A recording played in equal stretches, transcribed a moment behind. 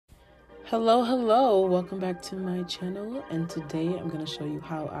Hello, welcome back to my channel, and today I'm going to show you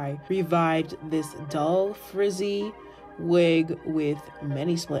how I revived this dull frizzy wig with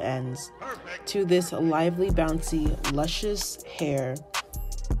many split ends to this lively, bouncy, luscious hair.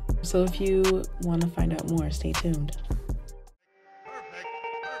 So if you want to find out more, stay tuned.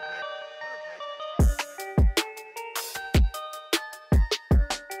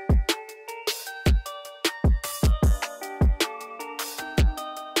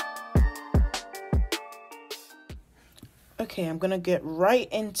 Okay, I'm gonna get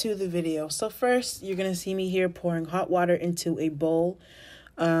right into the video. So first, you're gonna see me here pouring hot water into a bowl.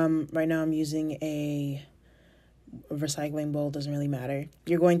 Right now I'm using a recycling bowl, doesn't really matter.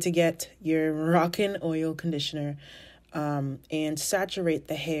 You're going to get your Moroccan oil conditioner and saturate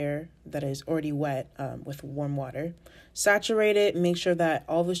the hair that is already wet with warm water. Saturate it, make sure that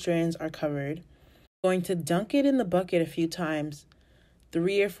all the strands are covered. I'm going to dunk it in the bucket a few times,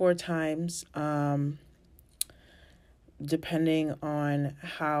 3 or 4 times, depending on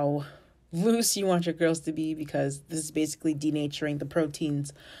how loose you want your curls to be, because this is basically denaturing the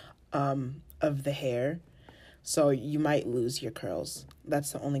proteins of the hair. So you might lose your curls.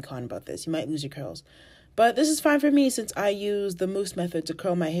 That's the only con about this. You might lose your curls. But this is fine for me since I use the mousse method to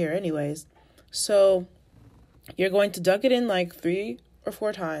curl my hair anyways. So you're going to dunk it in like 3 or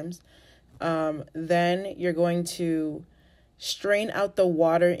 4 times. Then you're going to strain out the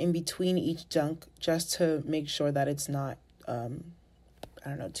water in between each dunk just to make sure that it's not,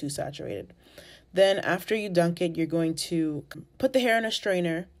 too saturated. Then after you dunk it, you're going to put the hair in a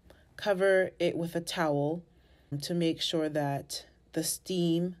strainer, cover it with a towel to make sure that the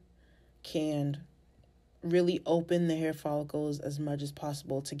steam can really open the hair follicles as much as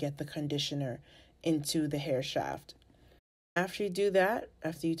possible to get the conditioner into the hair shaft. After you do that,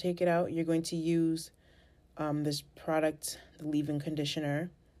 after you take it out, you're going to use this product, the leave-in conditioner,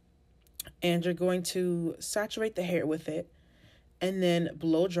 and you're going to saturate the hair with it and then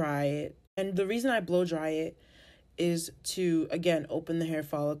blow dry it. And the reason I blow dry it is to, again, open the hair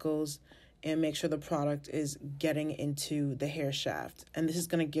follicles and make sure the product is getting into the hair shaft. And this is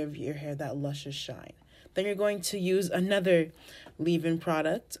going to give your hair that luscious shine. Then you're going to use another leave-in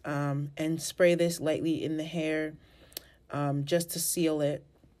product and spray this lightly in the hair just to seal it.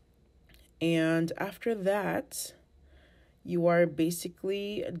 And after that, you are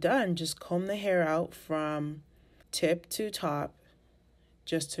basically done. Just comb the hair out from tip to top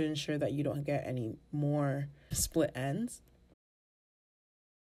just to ensure that you don't get any more split ends.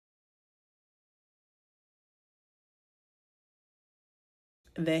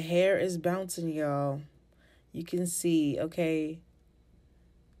 The hair is bouncing, y'all. You can see, okay?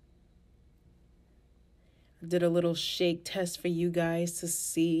 I did a little shake test for you guys to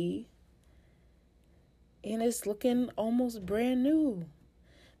see. And it's looking almost brand new.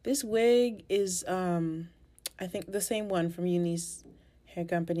 This wig is, I think, the same one from Unice Hair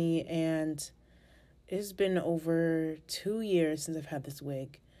Company. And it's been over 2 years since I've had this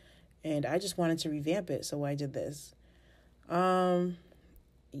wig. And I just wanted to revamp it, so I did this. Yes,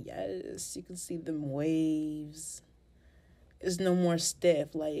 you can see them waves. It's no more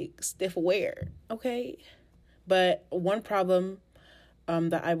stiff, like stiff wear, okay? But one problem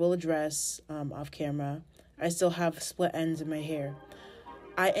that I will address off camera, I still have split ends in my hair.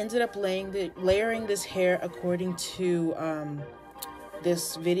 I ended up layering this hair according to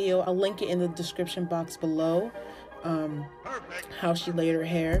this video. I'll link it in the description box below, how she layered her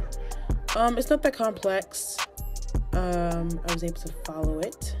hair. It's not that complex. I was able to follow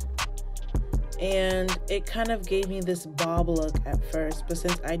it. And it kind of gave me this bob look at first, but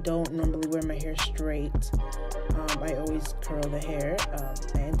since I don't normally wear my hair straight, I always curl the hair.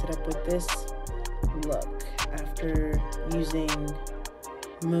 I ended up with this look after using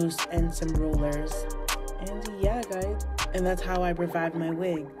mousse and some rollers. And yeah, guys, and that's how I revived my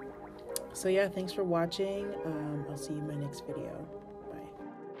wig. So yeah, thanks for watching. I'll see you in my next video.